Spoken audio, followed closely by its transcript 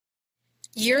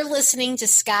You're listening to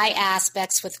Sky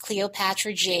Aspects with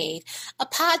Cleopatra Jade, a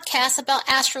podcast about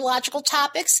astrological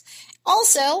topics,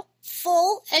 also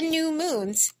full and new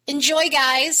moons. Enjoy,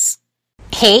 guys.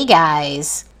 Hey,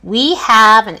 guys. We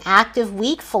have an active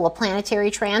week full of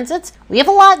planetary transits. We have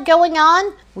a lot going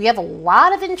on. We have a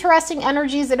lot of interesting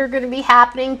energies that are going to be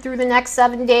happening through the next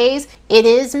 7 days. It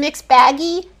is mixed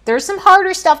baggy. There's some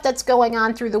harder stuff that's going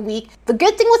on through the week. The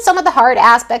good thing with some of the hard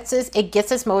aspects is it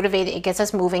gets us motivated, it gets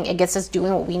us moving, it gets us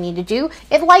doing what we need to do.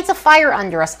 It lights a fire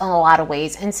under us in a lot of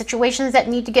ways in situations that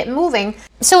need to get moving.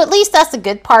 So at least that's the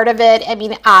good part of it. I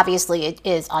mean, obviously it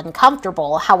is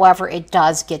uncomfortable. However, it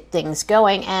does get things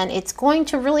going, and it's going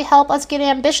to really help us get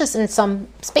ambitious in some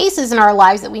spaces in our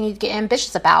lives that we need to get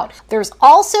ambitious about. There's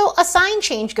also a sign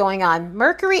change going on.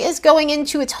 Mercury is going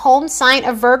into its home sign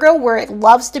of Virgo, where it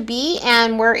loves to be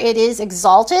and where it is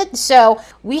exalted. So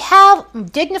we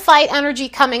have dignified energy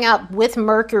coming up with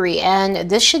Mercury, and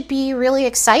this should be really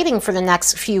exciting for the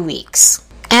next few weeks.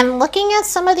 And looking at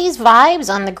some of these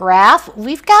vibes on the graph,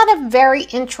 we've got a very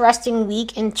interesting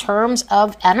week in terms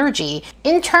of energy.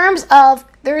 In terms of,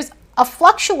 there's a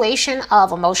fluctuation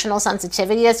of emotional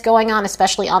sensitivity that's going on,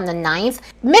 especially on the 9th,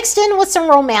 mixed in with some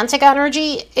romantic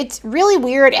energy. It's really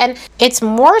weird, and it's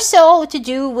more so to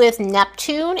do with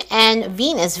Neptune and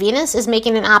Venus. Venus is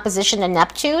making an opposition to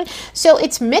Neptune, so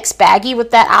it's mixed baggy with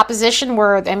that opposition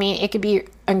where, I mean, it could be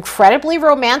incredibly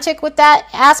romantic with that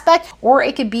aspect, or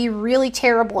it could be really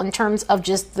terrible in terms of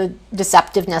just the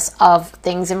deceptiveness of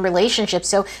things in relationships.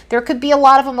 So there could be a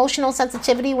lot of emotional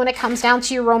sensitivity when it comes down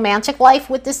to your romantic life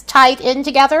with this tied in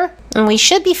together. And we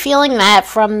should be feeling that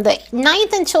from the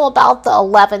 9th until about the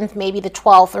 11th, maybe the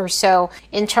 12th or so,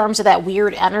 in terms of that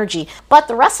weird energy. But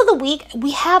the rest of the week,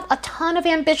 we have a ton of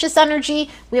ambitious energy.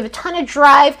 We have a ton of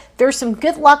drive. There's some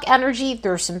good luck energy.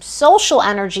 There's some social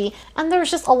energy. And there's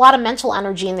just a lot of mental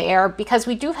energy in the air because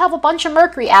we do have a bunch of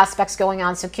Mercury aspects going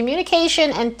on. So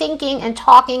communication and thinking and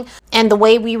talking and the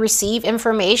way we receive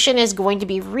information is going to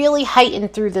be really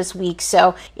heightened through this week.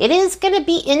 So it is going to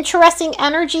be interesting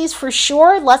energies for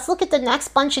sure. Let's look at the next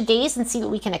bunch of days and see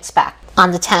what we can expect.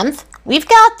 On the 10th, we've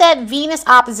got that Venus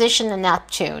opposition to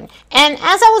Neptune. And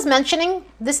as I was mentioning,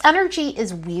 this energy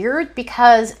is weird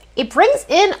because it brings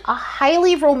in a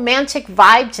highly romantic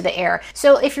vibe to the air.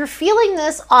 So if you're feeling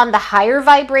this on the higher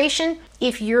vibration,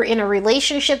 if you're in a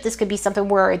relationship, this could be something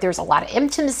where there's a lot of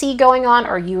intimacy going on,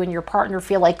 or you and your partner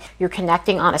feel like you're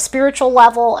connecting on a spiritual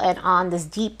level and on this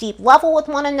deep, deep level with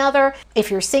one another. If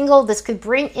you're single, this could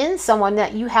bring in someone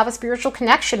that you have a spiritual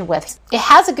connection with. It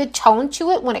has a good tone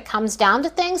to it when it comes down to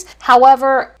things.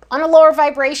 However, on a lower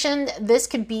vibration, this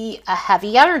could be a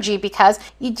heavy energy because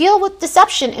you deal with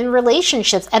deception in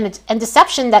relationships, and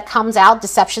deception that comes out,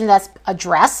 deception that's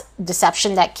addressed,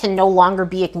 deception that can no longer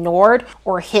be ignored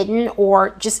or hidden,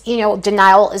 or just,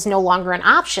 denial is no longer an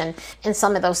option in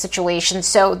some of those situations.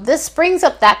 So this brings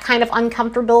up that kind of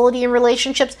uncomfortability in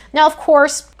relationships. Now, of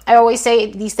course, I always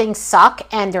say these things suck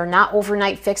and they're not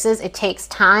overnight fixes. It takes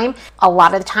time. A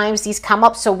lot of the times these come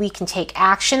up so we can take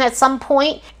action at some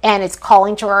point, and it's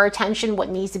calling to our attention what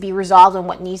needs to be resolved and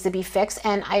what needs to be fixed.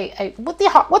 And what the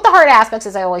hard aspects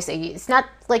is, I always say, it's not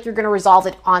like you're going to resolve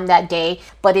it on that day,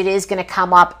 but it is going to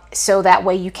come up so that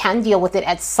way you can deal with it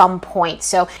at some point.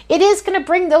 So it is going to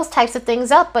bring those types of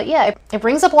things up. But yeah, it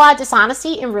brings up a lot of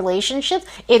dishonesty in relationships.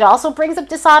 It also brings up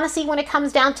dishonesty when it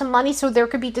comes down to money. So there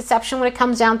could be deception when it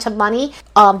comes down to money,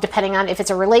 depending on if it's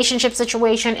a relationship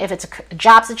situation, if it's a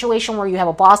job situation where you have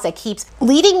a boss that keeps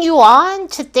leading you on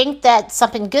to think that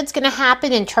something good's going to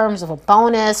happen in terms of a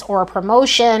bonus or a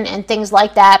promotion and things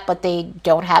like that, but they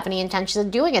don't have any intentions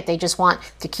of doing it. They just want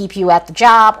to keep you at the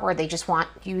job, or they just want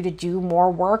you to do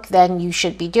more work than you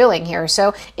should be doing here.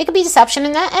 So it could be deception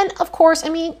in that. And of course, I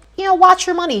mean, watch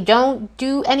your money. Don't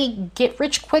do any get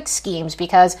rich quick schemes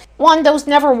because, one, those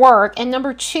never work. And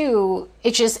number two,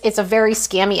 it's a very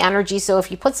scammy energy. So if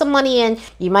you put some money in,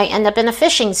 you might end up in a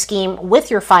phishing scheme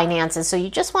with your finances. So you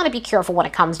just want to be careful when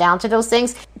it comes down to those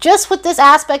things. Just with this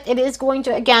aspect, it is going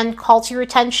to, again, call to your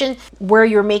attention where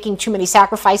you're making too many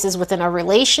sacrifices within a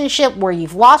relationship, where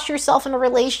you've lost yourself in a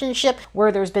relationship,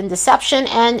 where there's been deception,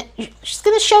 and it's just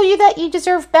going to show you that you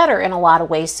deserve better in a lot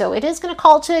of ways. So it is going to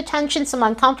call to attention some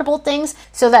uncomfortable things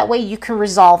so that way you can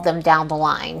resolve them down the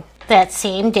line. That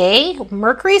same day,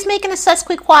 Mercury is making a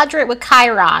sesquiquadrate with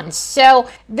Chiron. So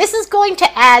this is going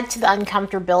to add to the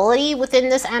uncomfortability within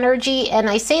this energy. And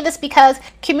I say this because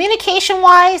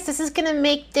communication-wise, this is going to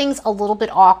make things a little bit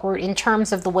awkward in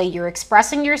terms of the way you're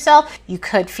expressing yourself. You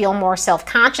could feel more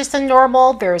self-conscious than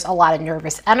normal. There's a lot of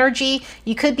nervous energy.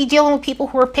 You could be dealing with people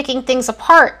who are picking things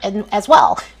apart as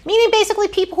well. meaning basically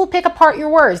people who pick apart your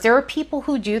words. There are people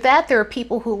who do that. There are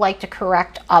people who like to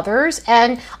correct others.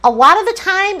 And a lot of the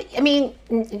time, I mean,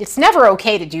 it's never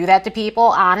okay to do that to people,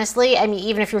 honestly. I mean,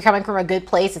 even if you're coming from a good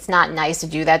place, it's not nice to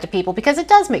do that to people because it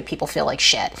does make people feel like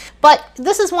shit. But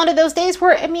this is one of those days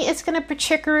where, I mean, it's going to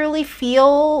particularly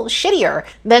feel shittier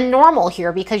than normal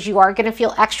here because you are going to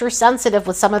feel extra sensitive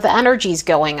with some of the energies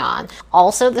going on.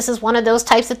 Also, this is one of those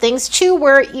types of things too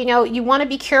where, you know, you want to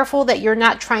be careful that you're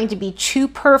not trying to be too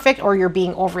perfect or you're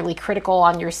being overly critical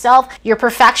on yourself. Your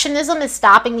perfectionism is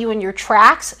stopping you in your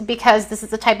tracks because this is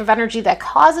the type of energy that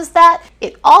causes that.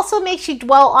 It also makes you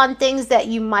dwell on things that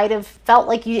you might have felt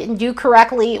like you didn't do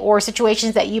correctly or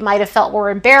situations that you might have felt were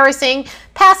embarrassing,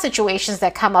 past situations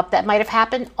that come up that might have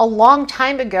happened a long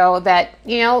time ago that,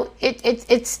 you know,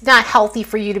 it's not healthy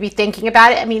for you to be thinking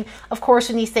about it. I mean, of course,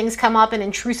 when these things come up and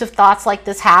intrusive thoughts like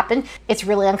this happen, it's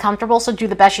really uncomfortable. So do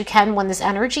the best you can when this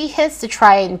energy hits to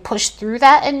try and push through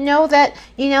that and know that,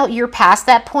 you know, you're past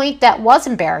that point that was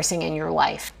embarrassing in your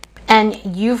life.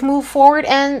 And you've moved forward,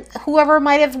 and whoever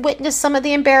might have witnessed some of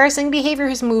the embarrassing behavior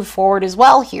has moved forward as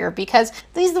well here, because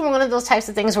these are one of those types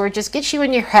of things where it just gets you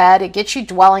in your head, it gets you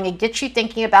dwelling, it gets you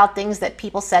thinking about things that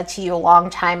people said to you a long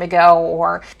time ago,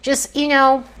 or just, you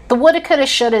know, the woulda, coulda,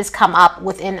 shouldas come up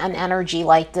within an energy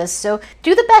like this. So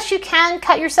do the best you can.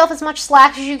 Cut yourself as much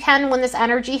slack as you can when this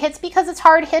energy hits because it's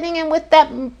hard hitting. And with that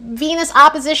Venus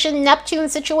opposition Neptune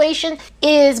situation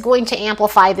is going to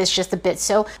amplify this just a bit.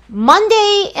 So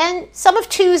Monday and some of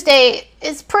Tuesday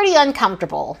is pretty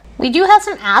uncomfortable. We do have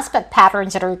some aspect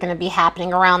patterns that are going to be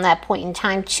happening around that point in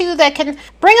time too that can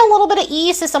bring a little bit of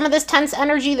ease to some of this tense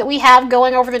energy that we have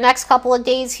going over the next couple of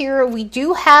days here. We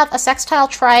do have a sextile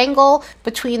triangle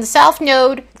between the South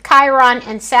Node, Chiron,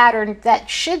 and Saturn that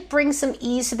should bring some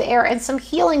ease to the air and some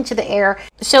healing to the air.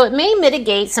 So it may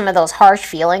mitigate some of those harsh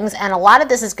feelings, and a lot of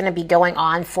this is going to be going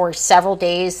on for several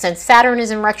days since Saturn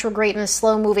is in retrograde and is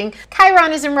slow moving,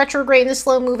 Chiron is in retrograde and is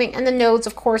slow moving, and the nodes,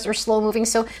 of course, are slow moving.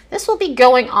 So this will be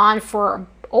going on for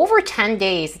over 10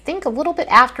 days. I think a little bit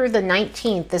after the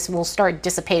 19th, this will start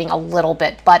dissipating a little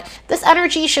bit, but this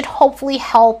energy should hopefully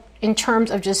help in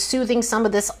terms of just soothing some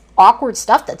of this awkward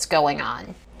stuff that's going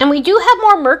on. And we do have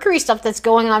more Mercury stuff that's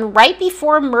going on right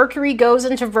before Mercury goes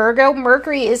into Virgo.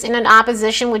 Mercury is in an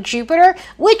opposition with Jupiter,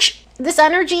 which this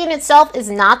energy in itself is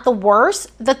not the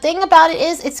worst. The thing about it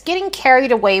is it's getting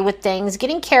carried away with things,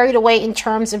 getting carried away in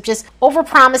terms of just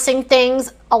overpromising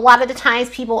things. A lot of the times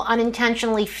people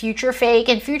unintentionally future fake,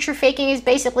 and future faking is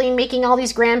basically making all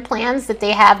these grand plans that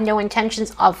they have no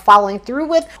intentions of following through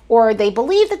with, or they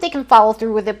believe that they can follow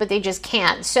through with it, but they just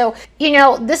can't. So, you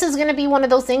know, this is going to be one of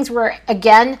those things where,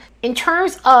 again, in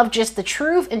terms of just the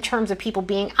truth, in terms of people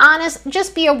being honest,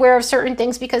 just be aware of certain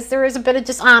things because there is a bit of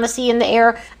dishonesty in the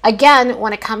air, again,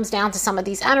 when it comes down to some of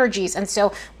these energies. And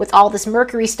so with all this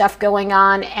Mercury stuff going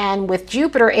on and with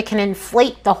Jupiter, it can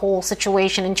inflate the whole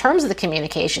situation in terms of the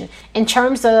communication, in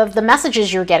terms of the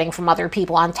messages you're getting from other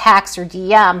people on text or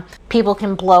DM. People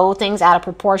can blow things out of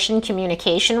proportion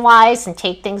communication-wise and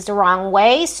take things the wrong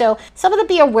way. So something to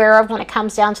be aware of when it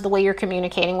comes down to the way you're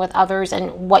communicating with others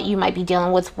and what you might be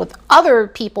dealing with other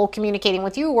people communicating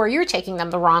with you or you're taking them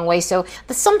the wrong way. So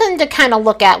there's something to kind of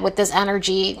look at with this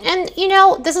energy. And, you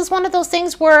know, this is one of those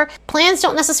things where plans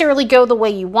don't necessarily go the way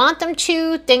you want them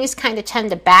to. Things kind of tend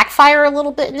to backfire a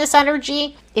little bit in this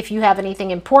energy. If you have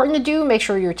anything important to do, make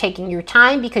sure you're taking your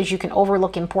time because you can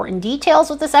overlook important details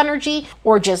with this energy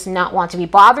or just not want to be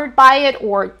bothered by it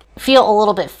or feel a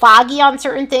little bit foggy on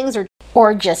certain things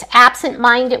or just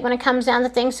absent-minded when it comes down to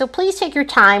things. So please take your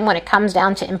time when it comes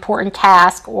down to important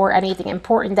tasks or anything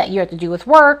important that you have to do with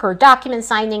work or document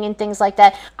signing and things like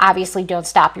that. Obviously, don't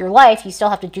stop your life. You still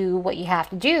have to do what you have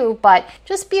to do, but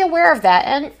just be aware of that.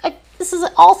 And this is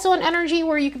also an energy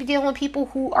where you could be dealing with people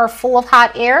who are full of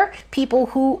hot air, people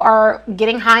who are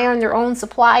getting high on their own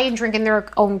supply and drinking their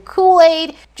own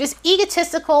Kool-Aid, just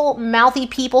egotistical, mouthy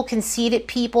people, conceited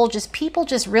people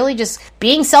just really just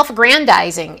being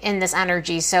self-aggrandizing in this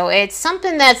energy. So it's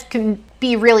something that can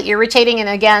be really irritating. And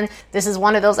again, this is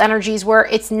one of those energies where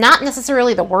it's not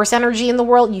necessarily the worst energy in the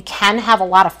world. You can have a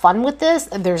lot of fun with this.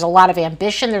 There's a lot of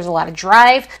ambition. There's a lot of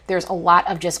drive. There's a lot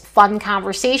of just fun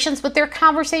conversations, but they're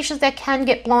conversations that can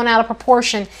get blown out of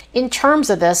proportion in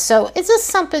terms of this. So it's just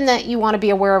something that you want to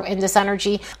be aware of in this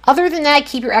energy. Other than that,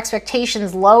 keep your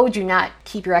expectations low. Do not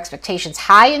keep your expectations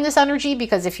high in this energy,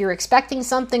 because if you're expecting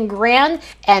something grand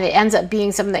and it ends up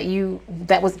being something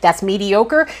that's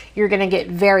mediocre, you're going to get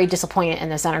very disappointed in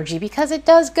this energy because it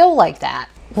does go like that.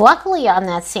 Luckily, on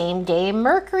that same day,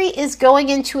 Mercury is going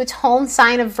into its home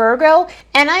sign of Virgo,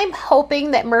 and I'm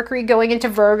hoping that Mercury going into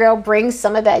Virgo brings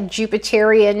some of that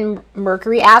Jupiterian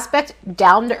Mercury aspect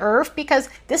down to earth, because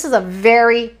this is a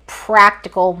very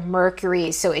practical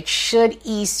Mercury, so it should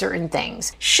ease certain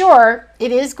things. Sure,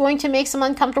 it is going to make some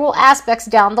uncomfortable aspects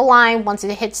down the line once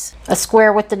it hits a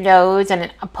square with the nodes and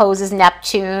it opposes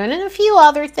Neptune and a few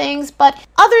other things, but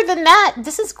other than that,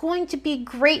 this is going to be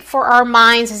great for our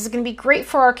minds. This is going to be great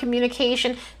for our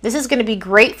communication. This is going to be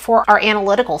great for our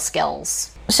analytical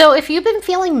skills. So if you've been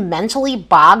feeling mentally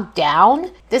bogged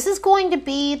down, this is going to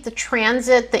be the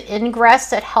transit, the ingress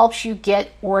that helps you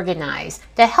get organized,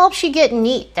 that helps you get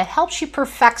neat, that helps you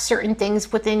perfect certain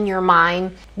things within your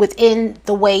mind, within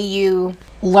the way you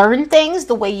learn things,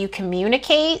 the way you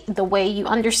communicate, the way you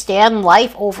understand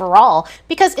life overall.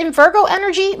 Because in Virgo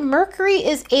energy, Mercury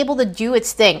is able to do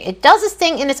its thing. It does its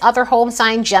thing in its other home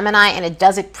sign, Gemini, and it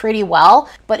does it pretty well.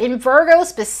 But in Virgo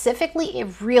specifically,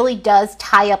 it really does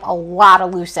tie up a lot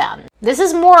of loose ends. This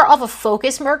is more of a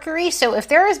focus Mercury, so if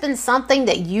there has been something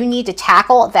that you need to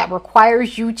tackle that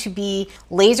requires you to be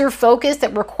laser focused,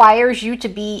 that requires you to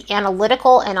be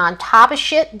analytical and on top of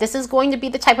shit, this is going to be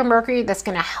the type of Mercury that's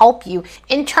going to help you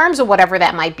in terms of whatever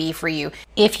that might be for you.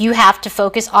 If you have to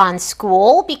focus on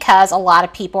school, because a lot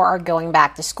of people are going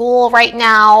back to school right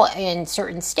now in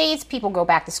certain states, people go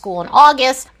back to school in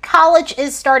August, college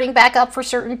is starting back up for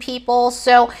certain people,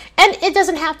 and it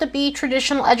doesn't have to be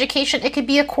traditional education, it could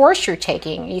be a course you're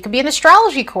taking. It could be an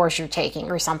astrology course you're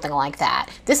taking or something like that.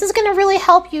 This is going to really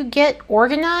help you get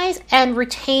organized and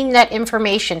retain that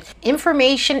information.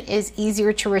 Information is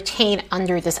easier to retain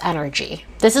under this energy.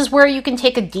 This is where you can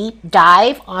take a deep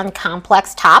dive on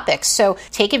complex topics, so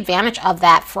take advantage of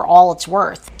that for all it's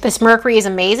worth. This Mercury is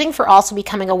amazing for also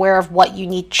becoming aware of what you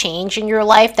need change in your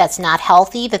life that's not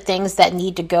healthy, the things that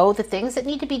need to go, the things that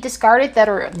need to be discarded that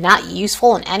are not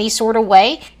useful in any sort of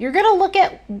way. You're going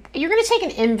to take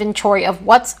an inventory of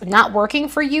what's not working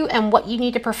for you and what you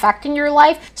need to perfect in your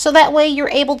life, so that way you're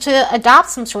able to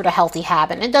adopt some sort of healthy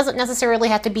habit. It doesn't necessarily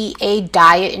have to be a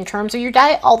diet in terms of your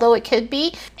diet, although it could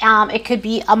be. It could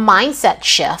be a mindset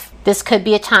shift. This could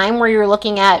be a time where you're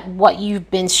looking at what you've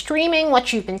been streaming,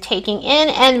 what you've been taking in,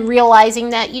 and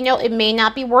realizing that, it may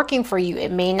not be working for you.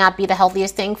 It may not be the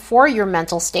healthiest thing for your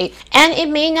mental state. And it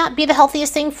may not be the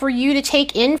healthiest thing for you to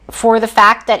take in for the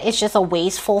fact that it's just a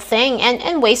wasteful thing.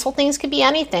 And wasteful things could be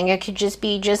anything. It could just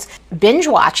be binge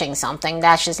watching something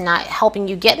that's just not helping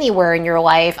you get anywhere in your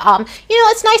life.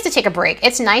 It's nice to take a break.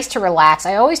 It's nice to relax.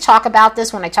 I always talk about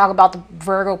this when I talk about the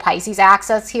Virgo Pisces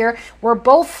axis here, where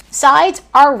both sides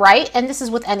are right. And this is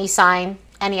with any sign,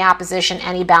 any opposition,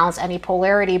 any balance, any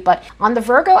polarity. But on the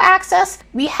Virgo axis,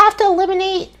 we have to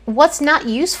eliminate what's not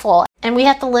useful. And we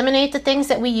have to eliminate the things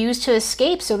that we use to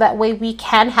escape, so that way we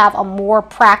can have a more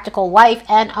practical life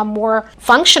and a more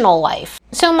functional life.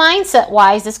 So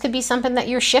mindset-wise, this could be something that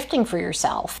you're shifting for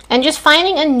yourself. And just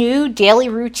finding a new daily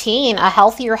routine, a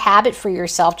healthier habit for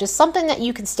yourself, just something that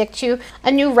you can stick to,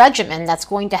 a new regimen that's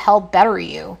going to help better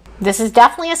you. This is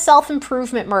definitely a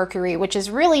self-improvement Mercury, which is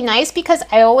really nice, because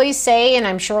I always say, and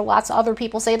I'm sure lots of other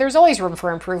people say, there's always room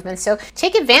for improvement. So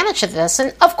take advantage of this.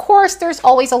 And of course, there's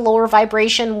always a lower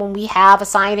vibration when we have a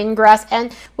sign ingress.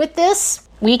 And with this,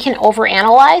 we can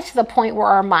overanalyze to the point where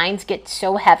our minds get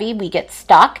so heavy, we get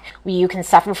stuck. You can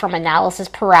suffer from analysis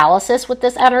paralysis with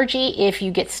this energy if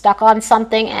you get stuck on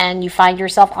something and you find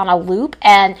yourself on a loop.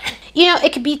 And,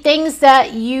 it could be things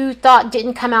that you thought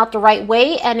didn't come out the right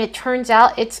way, and it turns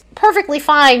out it's perfectly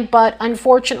fine. But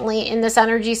unfortunately, in this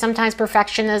energy, sometimes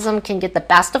perfectionism can get the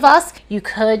best of us. You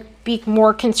could be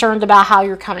more concerned about how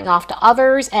you're coming off to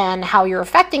others and how you're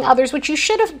affecting others, which you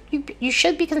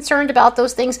should be concerned about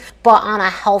those things, but on a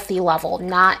healthy level,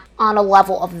 not on a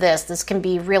level of this. This can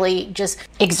be really just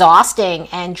exhausting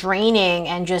and draining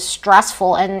and just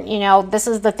stressful. And, this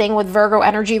is the thing with Virgo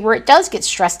energy, where it does get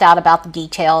stressed out about the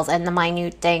details and the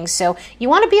minute things. So you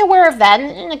want to be aware of that.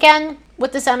 And again,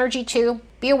 with this energy too,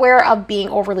 be aware of being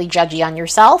overly judgy on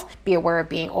yourself. Be aware of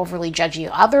being overly judgy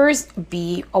of others.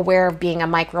 Be aware of being a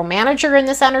micromanager in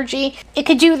this energy. It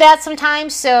could do that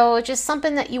sometimes, so it's just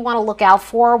something that you want to look out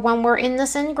for when we're in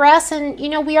this ingress. And,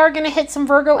 we are going to hit some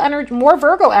Virgo energy, more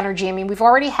Virgo energy. I mean, we've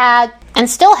already had and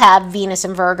still have Venus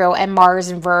in Virgo and Mars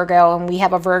in Virgo, and we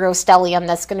have a Virgo stellium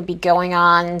that's going to be going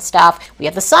on and stuff. We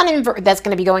have the sun that's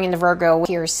going to be going into Virgo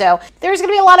here. So there's going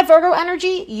to be a lot of Virgo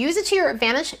energy. Use it to your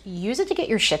advantage. Use it to get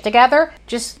your shit together.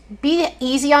 Just be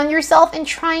easy on yourself and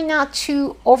try not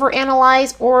to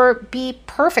overanalyze or be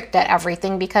perfect at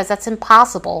everything, because that's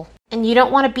impossible. And you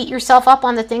don't want to beat yourself up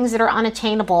on the things that are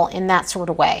unattainable in that sort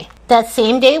of way. That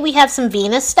same day, we have some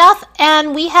Venus stuff,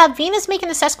 and we have Venus making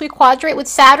a sesquiquadrate with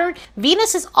Saturn.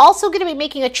 Venus is also going to be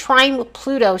making a trine with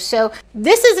Pluto. So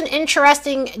this is an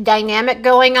interesting dynamic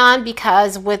going on,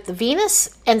 because with the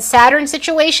Venus and Saturn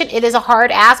situation, it is a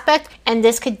hard aspect, and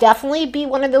this could definitely be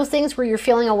one of those things where you're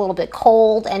feeling a little bit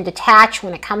cold and detached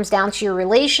when it comes down to your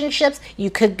relationships. You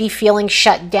could be feeling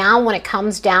shut down when it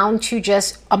comes down to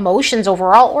just emotions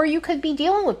overall, or you could be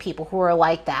dealing with people who are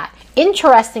like that.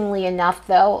 Interestingly enough,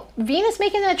 though, Venus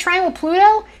making a trine with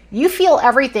Pluto, you feel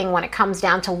everything when it comes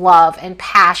down to love and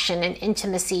passion and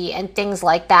intimacy and things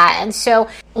like that. And so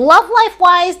love life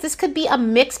wise, this could be a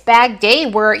mixed bag day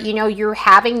where, you're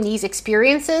having these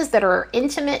experiences that are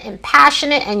intimate and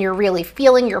passionate, and you're really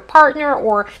feeling your partner,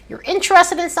 or you're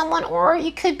interested in someone, or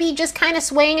you could be just kind of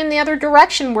swaying in the other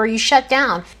direction where you shut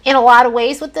down. In a lot of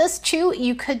ways with this too,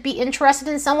 you could be interested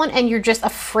in someone and you're just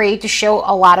afraid to show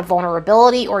a lot of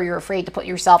vulnerability, or you're afraid to put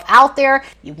yourself out there.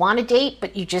 You want to date,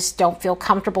 but you just don't feel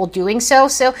comfortable doing so.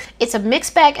 So it's a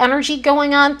mixed bag energy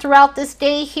going on throughout this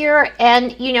day here.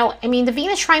 And, the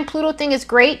Venus trine Pluto thing is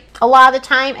great a lot of the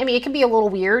time. It can be a little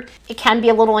weird. It can be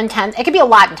a little intense. It can be a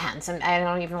lot intense. And I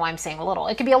don't even know why I'm saying a little.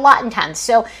 It could be a lot intense.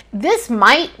 So this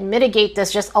might mitigate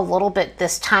this just a little bit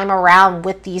this time around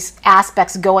with these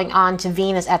aspects going on to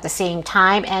Venus at the same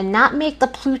time, and not make the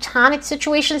Plutonic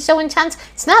situation so intense.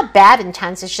 It's not bad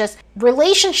intense. It's just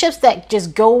relationships that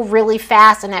just go really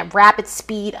fast and at rapid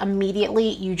speed immediately.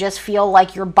 You just feel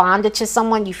like you're bonded to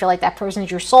someone. You feel like that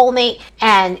person's your soulmate,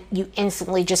 and you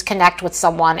instantly just connect with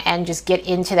someone and just get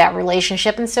into that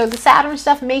relationship. And so the Saturn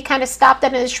stuff may kind of stop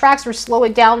that in its tracks or slow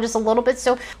it down just a little bit.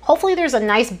 So hopefully there's a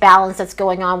nice balance that's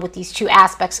going on with these two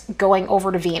aspects going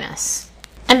over to Venus.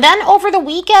 And then over the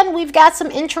weekend, we've got some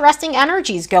interesting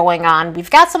energies going on. We've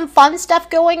got some fun stuff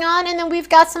going on, and then we've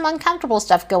got some uncomfortable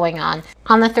stuff going on.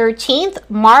 On the 13th,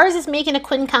 Mars is making a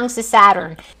quincunx to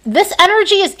Saturn. This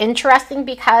energy is interesting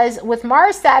because with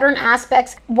Mars-Saturn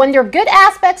aspects, when they're good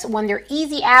aspects, when they're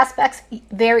easy aspects,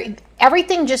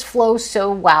 everything just flows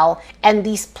so well, and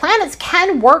these planets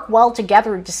can work well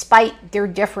together despite their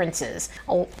differences.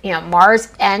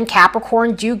 Mars and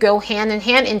Capricorn do go hand in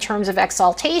hand in terms of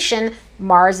exaltation.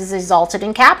 Mars is exalted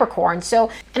in Capricorn. So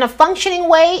in a functioning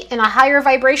way, in a higher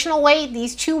vibrational way,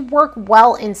 these two work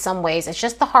well in some ways. It's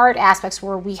just the hard aspects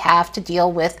where we have to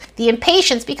deal with the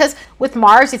impatience, because with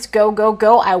Mars, it's go, go,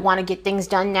 go. I want to get things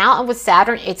done now. And with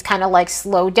Saturn, it's kind of like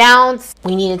slow down.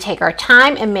 We need to take our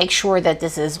time and make sure that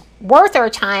this is worth our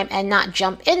time and not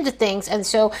jump into things. And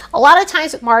so a lot of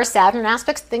times with Mars Saturn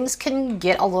aspects, things can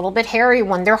get a little bit hairy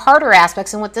when they're harder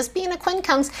aspects. And with this being a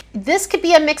quincunx, this could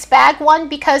be a mixed bag one,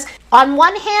 because on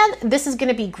one hand, this is going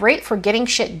to be great for getting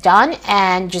shit done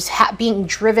and just being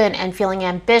driven and feeling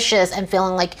ambitious and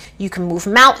feeling like you can move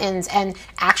mountains and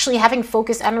actually having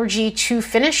focus energy to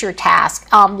finish your task.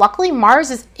 Luckily,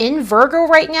 Mars is in Virgo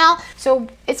right now, so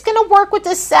it's going to work with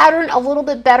this Saturn a little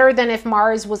bit better than if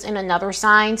Mars was in another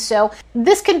sign. So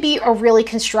this can be a really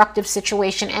constructive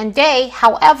situation and day.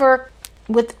 However,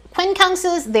 with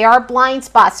quincunxes, they are blind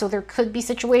spots, so there could be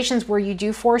situations where you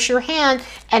do force your hand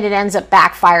and it ends up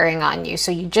backfiring on you. So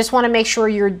you just want to make sure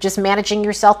you're just managing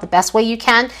yourself the best way you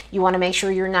can. You want to make sure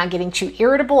you're not getting too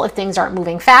irritable if things aren't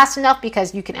moving fast enough,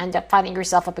 because you can end up finding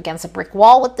yourself up against a brick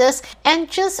wall with this. And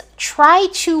just try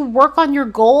to work on your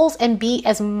goals and be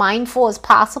as mindful as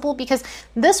possible, because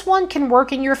this one can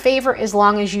work in your favor as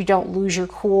long as you don't lose your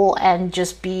cool and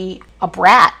just be a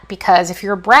brat, because if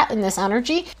you're a brat in this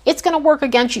energy, it's going to work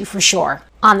against you for sure.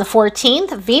 On the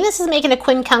 14th, Venus is making a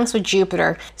quincunx with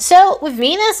Jupiter. So with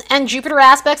Venus and Jupiter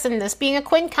aspects and this being a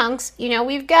quincunx,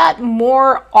 we've got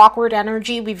more awkward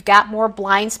energy. We've got more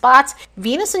blind spots.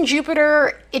 Venus and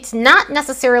Jupiter, it's not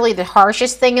necessarily the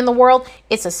harshest thing in the world.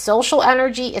 It's a social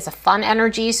energy. It's a fun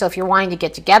energy. So if you're wanting to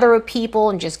get together with people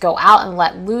and just go out and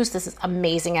let loose, this is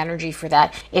amazing energy for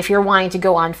that. If you're wanting to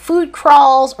go on food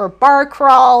crawls or bar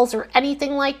crawls or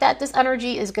anything like that, this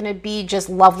energy is going to be just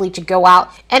lovely to go out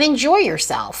and enjoy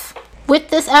yourself. With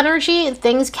this energy,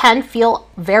 things can feel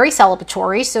very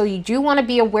celebratory, so you do want to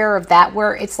be aware of that,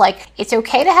 where it's like, it's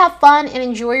okay to have fun and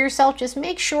enjoy yourself. Just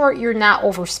make sure you're not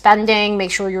overspending,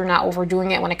 make sure you're not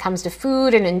overdoing it when it comes to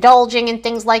food and indulging and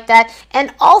things like that.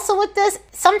 And also with this,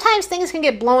 sometimes things can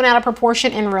get blown out of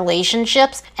proportion in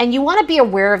relationships, and you want to be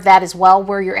aware of that as well,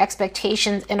 where your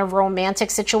expectations in a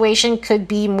romantic situation could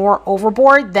be more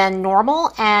overboard than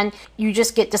normal, and you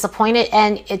just get disappointed,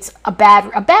 and it's a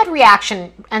bad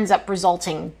reaction ends up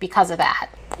resulting because of that.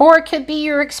 Or it could be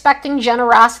you're expecting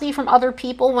generosity from other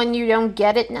people when you don't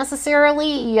get it necessarily.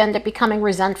 You end up becoming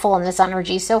resentful in this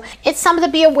energy. So it's something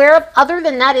to be aware of. Other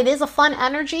than that, it is a fun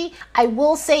energy. I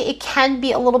will say it can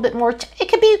be a little bit more, it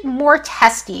could be more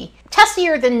testy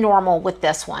testier than normal with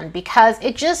this one because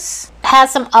it just has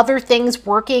some other things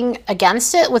working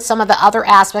against it with some of the other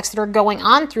aspects that are going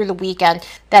on through the weekend.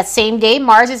 That same day,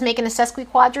 Mars is making a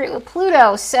sesquiquadrate with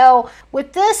Pluto. So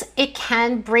with this, it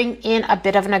can bring in a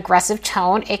bit of an aggressive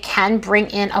tone. It can bring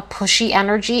in a pushy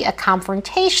energy, a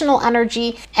confrontational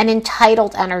energy, an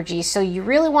entitled energy. So you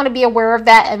really want to be aware of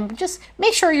that and just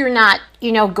make sure you're not,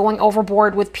 going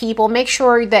overboard with people. Make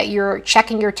sure that you're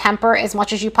checking your temper as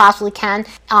much as you possibly can.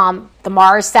 The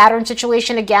Mars-Saturn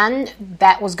situation, again,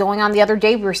 that was going on the other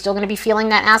day. We're still going to be feeling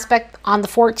that aspect on the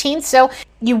 14th. So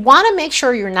you want to make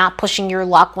sure you're not pushing your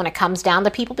luck when it comes down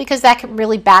to people because that can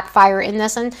really backfire in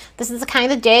this. And this is the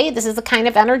kind of day, this is the kind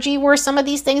of energy where some of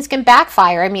these things can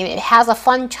backfire. I mean, it has a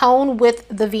fun tone with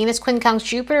the Venus quincunx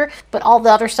Jupiter, but all the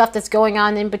other stuff that's going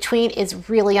on in between is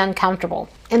really uncomfortable.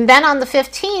 And then on the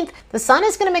 15th, the Sun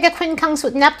is going to make a quincunx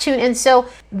with Neptune. And so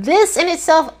this in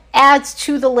itself adds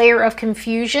to the layer of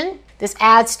confusion. This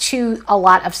adds to a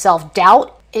lot of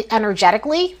self-doubt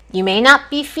energetically. You may not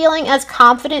be feeling as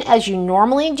confident as you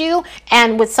normally do.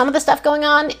 And with some of the stuff going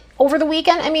on over the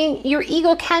weekend, I mean, your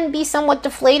ego can be somewhat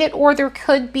deflated, or there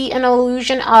could be an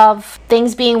illusion of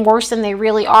things being worse than they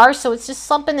really are. So it's just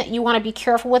something that you want to be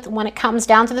careful with when it comes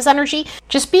down to this energy.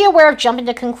 Just be aware of jumping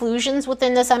to conclusions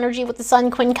within this energy with the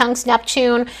Sun, quincunx,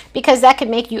 Neptune, because that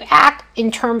can make you act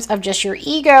in terms of just your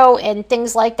ego and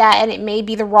things like that. And it may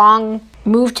be the wrong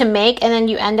move to make, and then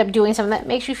you end up doing something that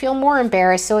makes you feel more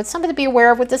embarrassed. So it's something to be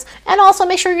aware of with this. And also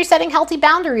make sure you're setting healthy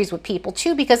boundaries with people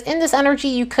too, because in this energy,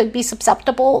 you could be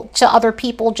susceptible to other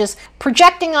people just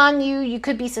projecting on you. You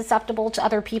could be susceptible to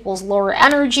other people's lower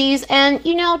energies, and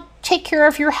take care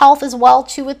of your health as well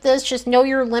too with this. Just know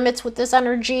your limits with this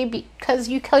energy because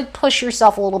you could push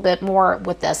yourself a little bit more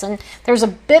with this. And there's a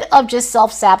bit of just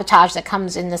self-sabotage that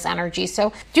comes in this energy.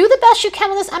 So do the best you can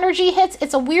when this energy hits.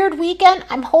 It's a weird weekend.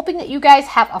 I'm hoping that you guys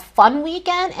have a fun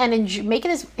weekend and make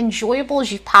it as enjoyable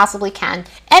as you possibly can.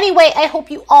 Anyway, I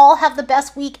hope you all have the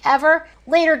best week ever.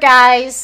 Later, guys.